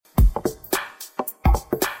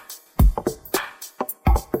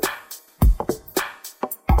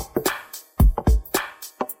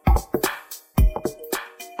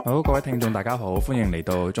好，各位聽眾大家好，歡迎嚟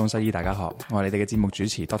到中西醫大家學，我係你哋嘅節目主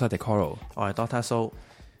持 Doctor Decoro， 我係 Doctor So。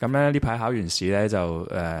咁咧呢排考完試咧就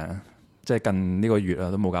即係近呢個月啊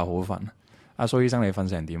都冇覺好瞓。阿蘇醫生你瞓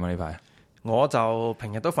成點啊呢排？我就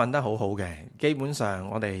平日都瞓得好好嘅，基本上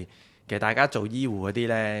我哋其實大家做醫護嗰啲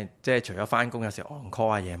咧，即係除咗翻工有時 on call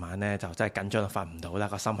啊，夜晚咧就真係緊張到瞓唔到啦，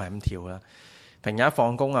個心係咁跳啦。平日一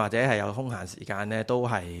放工或者係有空閒時間咧，都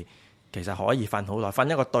係其實可以瞓好耐，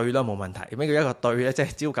瞓一個對都冇問題。咩叫一個對咧？即係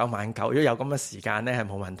朝九晚九。如果有咁嘅時間咧，係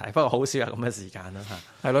冇問題。不過好少有咁嘅時間啦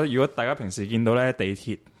嚇。係咯，如果大家平時見到咧地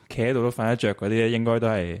鐵企喺度都瞓得着嗰啲咧，應該都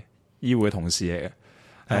係醫護嘅同事嚟嘅。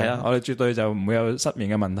係啊，我哋絕對就唔會有失眠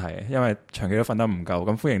嘅問題，因為長期都瞓得唔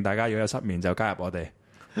夠。咁歡迎大家如果有失眠就加入我哋，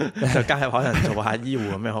就加入可能做下醫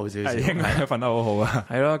護咁樣好少少。應該瞓得好好啊。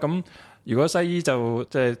係咯，咁如果西醫就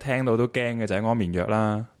即係聽到都驚嘅就係安眠藥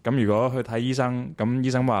啦。咁如果去睇醫生，咁醫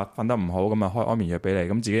生話瞓得唔好，咁啊開安眠藥俾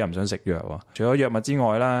你，咁自己又唔想食藥喎。除咗藥物之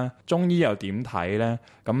外啦，中醫又點睇咧？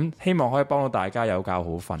咁希望可以幫到大家有覺好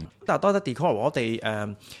瞓。但係多得 Decor， 我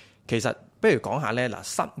哋其實不如講下咧嗱，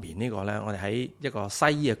失眠呢個咧，我哋喺一個西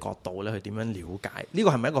醫嘅角度咧，去點樣了解呢個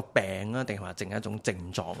係咪一個病啊，定係話淨係一種症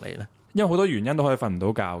狀嚟咧？因為好多原因都可以瞓唔到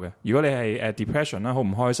覺嘅。如果你係depression 啦，好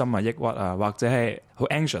唔開心啊、抑鬱啊，或者係好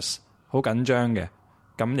anxious、好緊張嘅，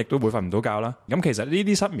咁亦都會瞓唔到覺啦。咁其實呢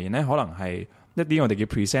啲失眠咧，可能係一啲我哋叫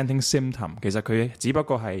presenting symptom， 其實佢只不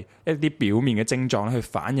過係一啲表面嘅症狀咧，去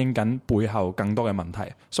反映緊背後更多嘅問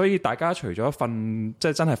題。所以大家除咗瞓即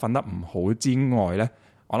係真係瞓得唔好之外咧，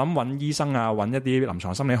我諗揾醫生啊，揾一啲臨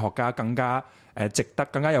床心理學家更加值得、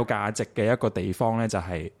更加有價值嘅一個地方咧，就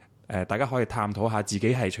係大家可以探討下自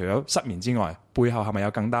己係除咗失眠之外，背後係咪有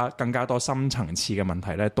更加多深層次嘅問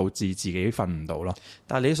題咧，導致自己瞓唔到咯？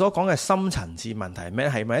但係你所講嘅深層次問題係咩？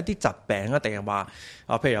係咪一啲疾病啊？定係話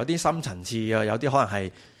譬如有啲深層次啊，有啲可能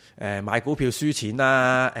係買股票輸錢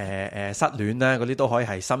啦，失戀啦，嗰啲都可以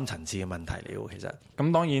係深層次嘅問題嚟喎。其實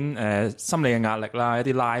咁當然心理嘅壓力啦，一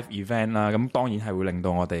啲 live event 啦，咁當然係會令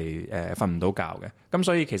到我哋瞓唔到覺嘅。咁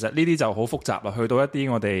所以其實呢啲就好複雜啦，去到一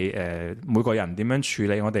啲我哋每個人點樣處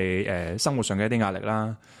理我哋生活上嘅一啲壓力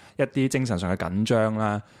啦，一啲精神上嘅緊張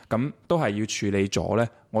啦，咁都係要處理咗咧，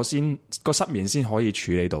我先個失眠先可以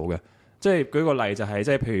處理到嘅。即係舉個例就係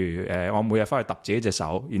即係譬如我每日翻去揼自己隻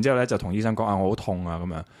手，然之後咧就同醫生講我好痛啊咁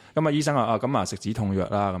樣，咁啊醫生話咁食止痛藥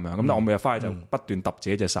啦咁樣，咁但我每日翻去就不斷揼自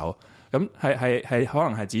己隻手，咁係可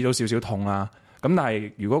能係止到少少痛啦，咁但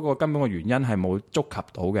係如果個根本個原因係冇觸及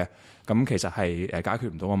到嘅，咁其實係解決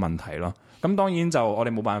唔到個問題咯。咁當然就我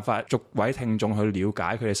哋冇辦法逐位聽眾去了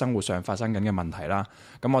解佢哋生活上發生緊嘅問題啦。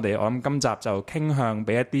咁我諗今集就傾向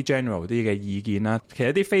俾一啲 general 啲嘅意見啦。其實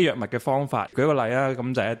一啲非藥物嘅方法，舉個例啦，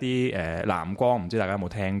咁就係一啲藍光，唔知大家有冇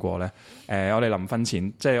聽過咧？我哋臨瞓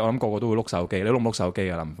前，即係我諗個個都會碌手機，你碌唔碌手機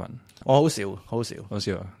啊？臨瞓？我好少，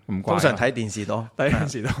唔乖。通常睇電視多，睇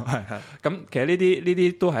電視多係。咁其實呢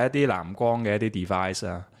啲都係一啲藍光嘅一啲 device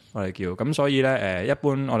啊。我哋叫咁，所以咧一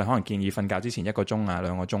般我哋可能建議瞓覺之前1個鐘啊、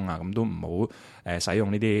2個鐘啊，咁都唔好使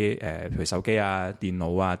用呢啲譬如手機啊、電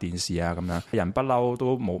腦啊、電視啊咁樣。人不嬲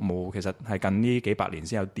都冇，其實係近呢幾百年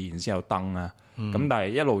先有電、先有燈啊。咁但係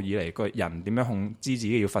一路以嚟個人點樣控制自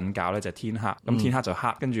己要瞓覺咧？就係天黑，咁天黑就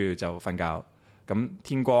黑，跟住就瞓覺。咁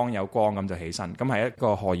天光有光咁就起身，咁係一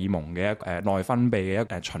個荷爾蒙嘅內分泌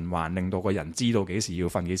嘅循環，令到個人知道幾時要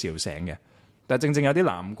瞓、幾時要醒嘅。但正正有啲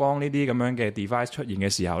藍光呢啲咁樣嘅 device 出現嘅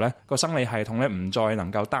時候咧，個生理系統咧唔再能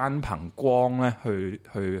夠單憑光咧去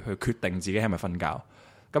決定自己係咪瞓覺。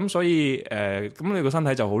咁所以咁你個身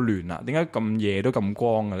體就好亂啦。點解咁夜都咁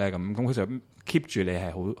光嘅咧？咁佢就 keep 住你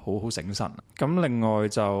係好醒神。咁另外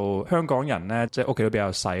就香港人咧，即係屋企都比較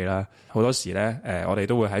細啦，好多時咧我哋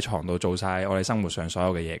都會喺床度做晒我哋生活上所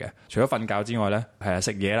有嘅嘢嘅。除咗瞓覺之外咧，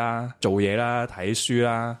食嘢啦、做嘢啦、睇書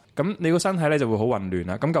啦。咁你個身體咧就會好混亂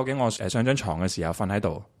啦。咁究竟我上張床嘅時候瞓喺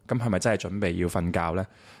度，咁係咪真係準備要瞓覺咧？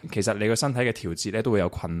其實你個身體嘅調節咧都會有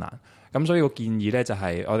困難。咁所以個建議咧就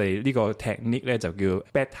係我哋呢個 technique 咧就叫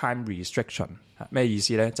bedtime restriction。咩意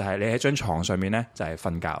思咧？就係你喺張床上面咧就係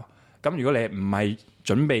瞓覺。咁如果你唔係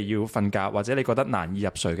準備要瞓覺，或者你覺得難以入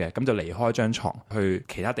睡嘅，咁就離開張床去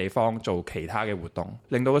其他地方做其他嘅活動，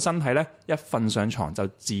令到個身體咧一瞓上床就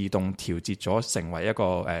自動調節咗成為一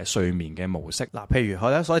個睡眠嘅模式。嗱，譬如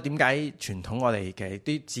咧，所以點解傳統我哋嘅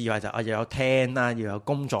啲智慧就要有廳啦，要有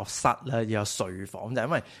工作室啦，要有睡房，就係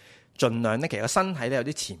因為盡量咧，其實個身體咧有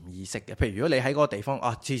啲潛意識嘅。譬如如果你喺嗰個地方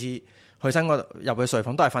次次去身嗰度入去睡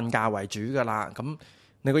房都係瞓覺為主噶啦，咁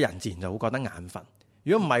你個人自然就會覺得眼瞓。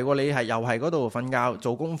如果唔係喎，你係又係嗰度瞓覺、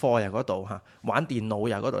做功課又嗰度玩電腦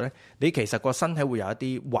又嗰度咧，你其實個身體會有一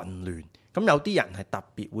啲混亂。咁有啲人係特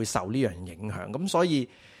別會受呢樣影響。咁所以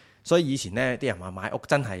所以以前咧啲人話買屋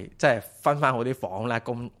真係分翻好啲房啦，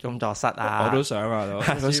工作室啊，我都想啊，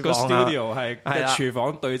個 studio 係廚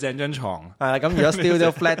房對正張床。係啦，咁如果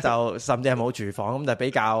studio flat 就甚至係冇廚房，咁就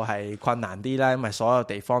比較係困難啲啦，因為所有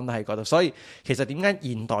地方都喺嗰度。所以其實點解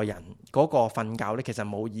現代人嗰個瞓覺咧，其實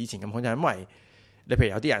冇以前咁好，就係因為你譬如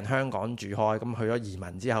有啲人香港住開，咁去咗移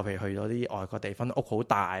民之後，譬如去咗啲外國地方，屋好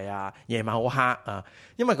大啊，夜晚好黑啊，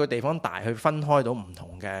因為佢地方大，佢分開到唔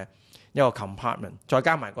同嘅一個 compartment， 再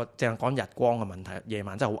加埋個淨係講日光嘅問題，夜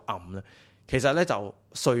晚真係好暗啦。其實咧就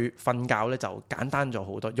瞓覺咧就簡單咗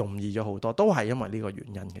好多，容易咗好多，都係因為呢個原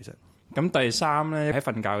因。其實咁第三咧，喺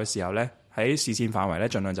瞓覺嘅時候咧，喺視線範圍咧，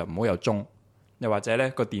盡量就唔好有鐘，又或者咧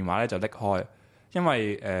個電話咧就拎開，因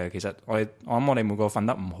為其實我諗我哋每個瞓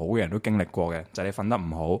得唔好嘅人都經歷過嘅，就係你瞓得唔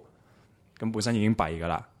好，咁本身已經弊噶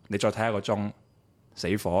啦，你再睇下個鐘。死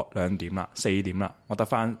火2點啦，4點啦，我得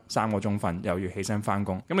翻3個鐘瞓，又要起身翻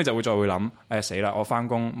工，咁你就會再會諗，死啦！我翻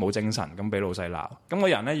工冇精神，咁俾老細鬧，咁個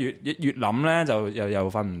人咧越諗咧就又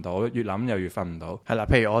瞓唔到，越諗又越瞓唔到。係啦，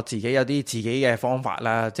譬如我自己有啲自己嘅方法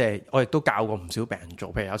啦，即係我亦都教過唔少病人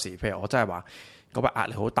做。譬如有時，譬如我真係話嗰筆壓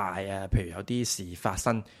力好大啊，譬如有啲事發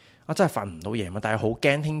生，我真係瞓唔到夜晚，但係好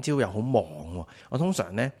驚聽朝又好忙喎。我通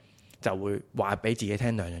常咧就會話俾自己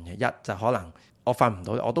聽2樣嘢，一就可能我瞓唔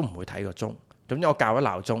到，我都唔會睇個鐘。總之我校咗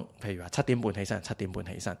鬧鐘，譬如話7點半起身，7點半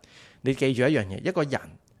起身。你記住一樣嘢，一個人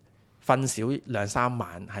瞓少2-3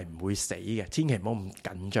晚係唔會死嘅，千祈唔好咁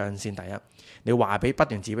緊張先。第一，你話不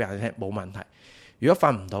斷指俾人聽冇問題。如果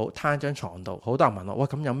瞓唔到，攤喺張床度，好多人問我，喂，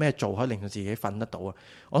咁有咩做可以令到自己瞓得到啊？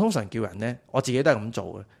我通常叫人呢，我自己都係咁做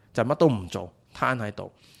嘅，就乜都唔做，攤喺度。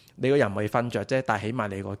你個人未瞓着啫，但係起碼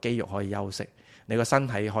你個肌肉可以休息，你個身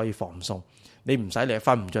體可以放鬆。你唔使你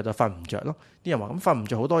瞓唔着就瞓唔着咯。啲人話咁瞓唔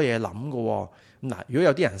着好多嘢諗㗎喎。嗱，如果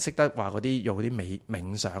有啲人識得話嗰啲用嗰啲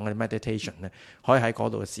冥想嗰啲 meditation 咧，可以喺嗰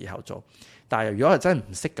度嘅時候做。但係如果係真係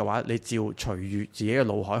唔識嘅話，你照隨住自己嘅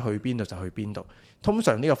腦海去邊度就去邊度。通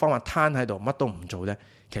常呢個方法攤喺度乜都唔做咧，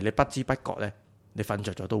其實你不知不覺咧，你瞓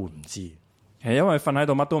着咗都會唔知。係因為瞓喺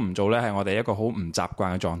度乜都唔做咧，係我哋一個好唔習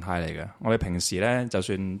慣嘅狀態嚟嘅。我哋平時咧，就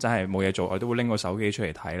算真係冇嘢做，我都會拎個手機出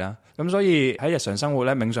嚟睇啦。咁所以喺日常生活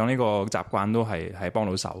咧，冥想呢個習慣都係幫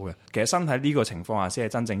到手嘅。其實身體呢個情況下先係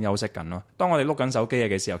真正休息緊咯。當我哋碌緊手機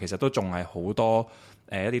嘅時候，其實都仲係好多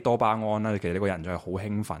一啲多巴胺啦。其實你個人就係好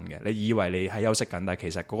興奮嘅。你以為你係休息緊，但係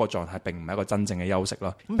其實嗰個狀態並唔係一個真正嘅休息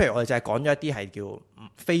咯。咁譬如我哋就係講咗一啲係叫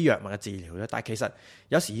非藥物嘅治療咧，但係其實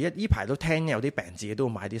有時呢排都聽有啲病人自己都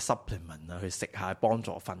會買啲 supplement 啊去食下幫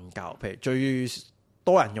助瞓覺。譬如最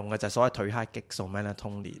多人用嘅就係所謂褪黑激素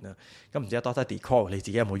melatonin 啦。咁唔知 Dr. Decor 你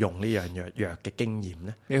自己有冇用呢樣藥嘅經驗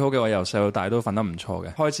咧？幾好嘅，我由細到大都瞓得唔錯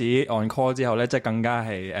嘅。開始 on call 之後咧，即係更加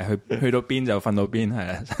係去到邊就瞓到邊，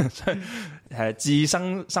係自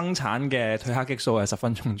生產嘅褪黑激素係十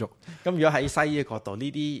分充足。咁如果喺西醫嘅角度，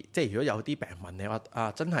呢啲即係如果有啲病人問你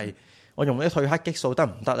話真係我用啲褪黑激素得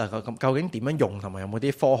唔得啊？咁究竟點樣用，同埋有冇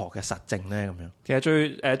啲科學嘅實證咧？咁樣其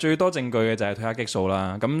實最多證據嘅就係褪黑激素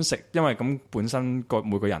啦。咁因為咁本身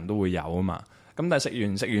每個人都會有啊嘛。咁但係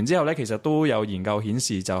食完之後咧，其實都有研究顯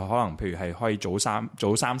示，就可能譬如係可以早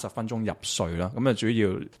30分鐘入睡啦。咁啊，主要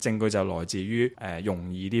證據就來自於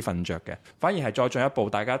容易啲瞓着嘅。反而係再進一步，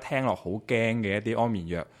大家聽落好驚嘅一啲安眠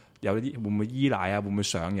藥，有啲會唔會依賴啊？會唔會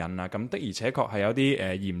上癮啊？咁的而且確係有啲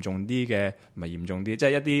嚴重啲嘅，唔係嚴重啲，即係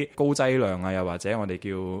一啲高劑量啊，又或者我哋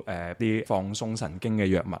叫啲放鬆神經嘅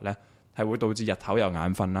藥物咧，係會導致日頭有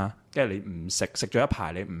眼瞓啦。跟住你唔食咗一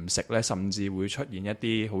排，你唔食咧，甚至會出現一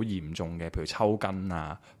啲好嚴重嘅，譬如抽筋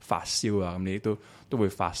啊、發燒啊，咁呢啲都會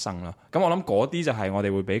發生啦。咁我諗嗰啲就係我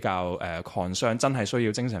哋會比較concern，真係需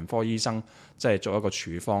要精神科醫生即係做一個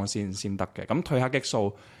處方先得嘅。咁褪黑激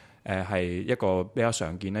素係一個比較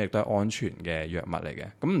常見咧，亦都係安全嘅藥物嚟嘅。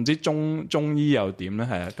咁唔知中醫又點咧？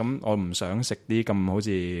係咁我唔想食啲咁好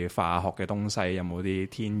似化學嘅東西，有冇啲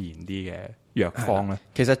天然啲嘅藥方咧？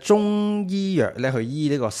其實中醫藥咧去醫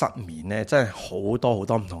呢個失眠咧，真係好多好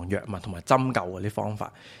多唔同藥物同埋針灸嗰啲方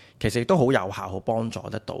法，其實亦都好有效，好幫助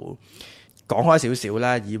得到。講開少少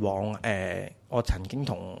啦，以往我曾經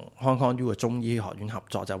同香港 U 嘅中醫學院合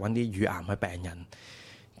作，就揾啲乳癌嘅病人。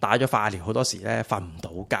打咗化療，好多時咧瞓唔到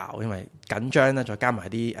覺，因為緊張啦，再加埋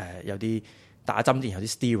啲有啲打針之前有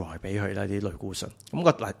啲 steroid 俾佢啦，啲類固醇，咁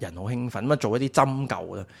個人好興奮，咁啊做一啲針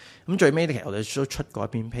灸啦，咁最尾咧其實我哋都出過一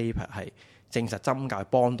篇 paper 係證實針灸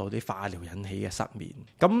幫到啲化療引起嘅失眠，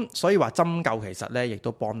咁所以話針灸其實咧亦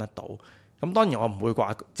都幫得到。咁當然我唔會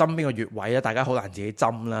話針邊個穴位啊，大家好難自己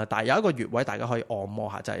針啦，但係有一個穴位大家可以按摩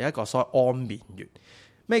下，就係一個所謂安眠穴。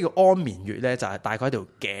咩叫安眠穴咧？就係大概喺條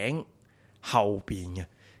頸後邊嘅。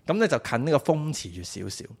咁咧就近呢個風池穴少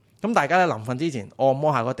少，咁大家咧臨瞓之前按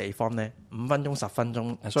摩下個地方咧，5分鐘10分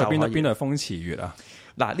鐘，所以邊度係風池穴啊？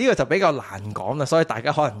嗱，呢個就比較難講啦，所以大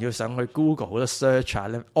家可能要上去 Google 嗰度 search 下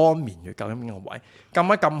咧安眠穴究竟邊個位，撳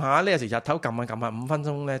一撳下呢，有時日頭撳下5分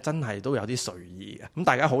鐘咧，真係都有啲睡意嘅。咁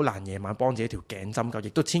大家好難夜晚幫自己條頸針灸，亦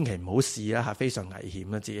都千祈唔好試啦，係非常危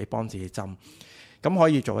險啦，自己幫自己針。咁可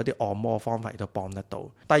以做一啲按摩方法亦都幫得到。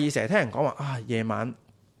第二，成日聽人講話夜晚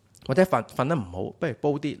或者瞓得唔好，不如煲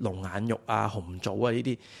啲龍眼肉啊、紅棗啊呢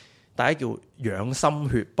啲，大家叫養心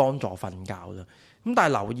血，幫助瞓覺啦。咁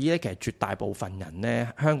但係留意咧，其實絕大部分人咧，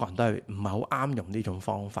香港人都係唔係好啱用呢種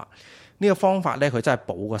方法。呢個方法咧，佢真係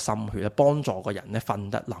補個心血咧，幫助個人咧瞓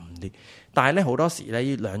得冧啲。但係咧好多時咧，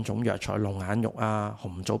呢兩種藥材龍眼肉啊、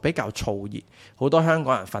紅棗比較燥熱，好多香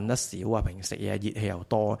港人瞓得少啊，平時食嘢熱氣又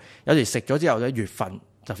多，有時食咗之後咧越瞓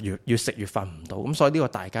就越食越瞓唔到。咁所以呢個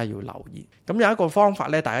大家要留意。咁有一個方法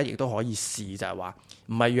咧，大家亦都可以試，就係話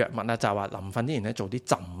唔係藥物啊，就係話臨瞓之前咧做啲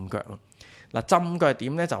浸腳。嗱，浸腳係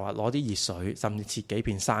點咧？就話攞啲熱水，甚至切幾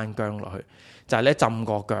片生薑落去，就係咧浸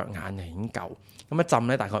個腳眼就已經夠。咁一浸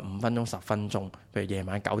咧大概5分鐘10分鐘，譬如夜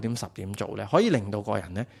晚9點10點做咧，可以令到個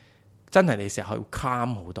人咧真係你成日可以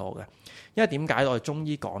calm 好多嘅。因為點解我哋中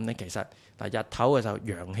醫講咧？其實嗱，日頭嘅就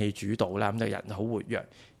陽氣主導啦，咁就人好活躍；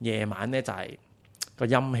夜晚咧就係個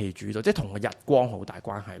陰氣主導，即係同個日光好大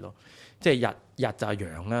關係咯。即係日就係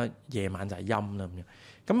陽啦，夜晚就係陰啦咁樣。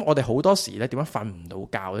咁我哋好多時咧點解瞓唔到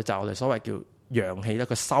覺咧？就係我哋所謂叫陽氣咧，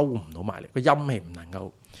佢收唔到埋嚟，個陰氣唔能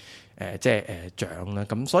夠長啦。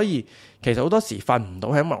咁所以其實好多時瞓唔到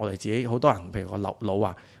係因為我哋自己好多人，譬如個腦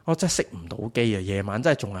話，我真係熄唔到機啊！夜晚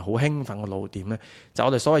真係仲係好興奮個腦點咧？就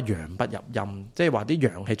我哋所謂陽不入陰，即係話啲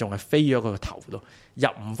陽氣仲係飛咗佢個頭度，入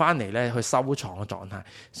唔翻嚟咧去收藏嘅狀態。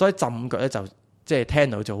所以浸腳咧就即係聽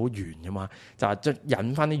到就好圓噶嘛，就係即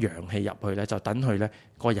引翻啲陽氣入去咧，就等佢咧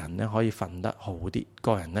個人咧可以瞓得好啲，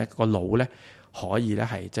個人咧個腦咧可以咧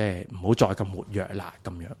係即係唔好再咁活躍啦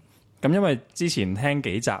咁樣。咁因為之前聽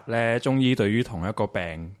幾集咧，中醫對於同一個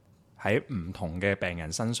病喺唔同嘅病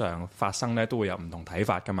人身上發生咧，都會有唔同睇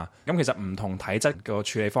法噶嘛。咁其實唔同體質個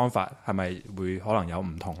處理方法係咪會可能有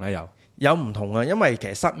唔同咧？有唔同啊，因為其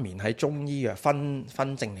實失眠喺中醫嘅分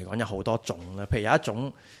症嚟講有好多種啦。譬如有一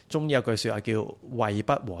種中醫有句説話叫胃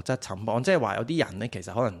不和則寢邦，即係話有啲人咧其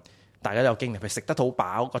實可能大家有經歷，佢食得好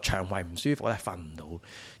飽，個腸胃唔舒服咧，瞓唔到。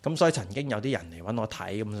咁所以曾經有啲人嚟揾我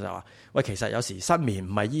睇，咁就話：喂，其實有時失眠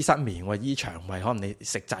唔係醫失眠，喎醫腸胃，可能你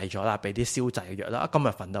食滯咗啦，俾啲消滯嘅藥啦，今日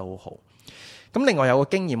瞓得好好。咁另外有個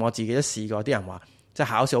經驗，我自己都試過，啲人話即係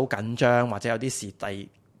考試好緊張，或者有啲事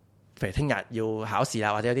譬如聽日要考試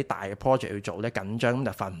啦，或者有啲大嘅 project 要做咧，緊張咁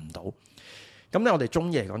就瞓唔到。咁咧我哋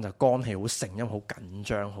中醫嚟講就肝氣好盛，因為好緊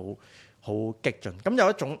張，好激進。咁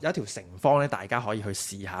有一條成方咧，大家可以去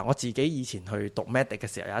試下。我自己以前去讀 medic 嘅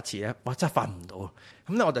時候有一次咧，哇真係瞓唔到。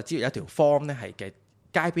咁咧我就知道有一條方咧係嘅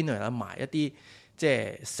街邊度有得賣一啲即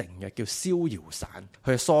係成藥叫逍遙散，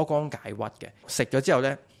佢係疏肝解鬱嘅。食咗之後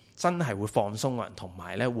咧，真係會放鬆個人，同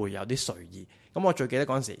埋咧會有啲睡意。咁我最記得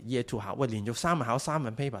嗰陣時 Year 2考，連續3日考3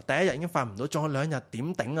份 paper， 第一日已經瞓唔到，仲有2日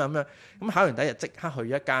點頂啊咁樣。咁考完第一日即刻去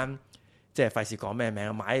一間即係費事講咩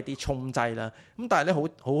名，買一啲沖劑啦。咁但係咧好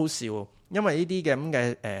好笑，因為呢啲嘅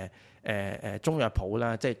咁嘅中藥鋪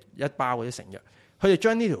啦，即係一包嗰啲成藥，佢哋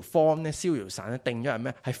將呢條方咧逍遙散咧定咗係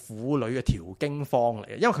咩？係婦女嘅調經方嚟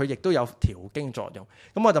嘅，因為佢亦都有調經作用。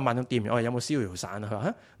咁我就問個店員：我有冇逍遙散啊？佢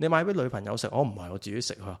話：你買俾女朋友食？我唔係，我自己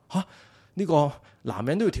食。佢話：嚇。呢個男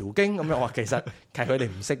人都要調經咁樣，我話其實佢哋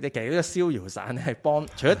唔識嘅，其實呢個逍遙散咧係幫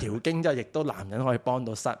除咗調經之後，亦都男人可以幫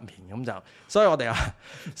到失眠咁就，所以我哋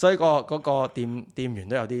所以嗰個店員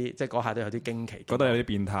都有啲即係嗰下都有啲驚奇，覺得有啲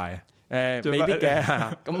變態未必嘅。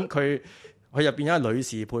咁佢入邊有女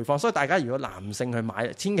士配方，所以大家如果男性去買，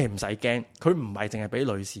千祈唔使驚，佢唔係淨係俾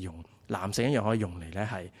女士用，男性一樣可以用嚟咧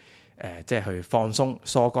係。即係去放鬆、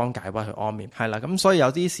疏肝解鬱、去安眠，係啦。咁所以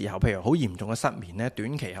有啲時候，譬如好嚴重嘅失眠咧，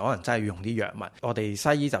短期可能真係要用啲藥物。我哋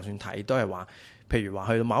西醫就算睇都係話，譬如話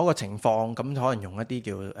去到某一個情況，咁可能用一啲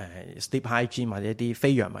叫sleep hygiene 或者一啲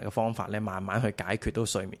非藥物嘅方法咧，慢慢去解決到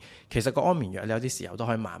睡眠。其實個安眠藥咧有啲時候都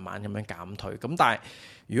可以慢慢咁樣減退。咁但係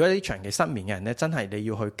如果啲長期失眠嘅人咧，真係你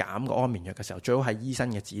要去減個安眠藥嘅時候，最好係醫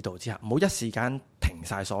生嘅指導之下，唔好一時間停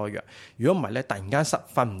晒所有藥。如果唔係咧，突然間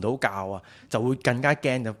瞓唔到覺啊，就會更加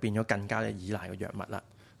驚，就變咗更加依賴個藥物啦。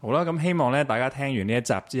好啦，咁希望咧大家聽完呢一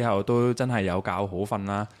集之後都真係有覺好瞓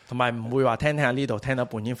啦，同埋唔會話聽下呢度聽到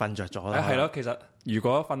半已經瞓着咗啦。係咯，其實如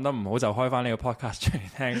果瞓得唔好就開翻呢個 podcast 出嚟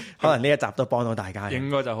聽，可能呢一集都幫到大家。應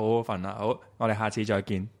該就好好瞓啦。好，我哋下次再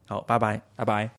見。好，拜拜，拜拜。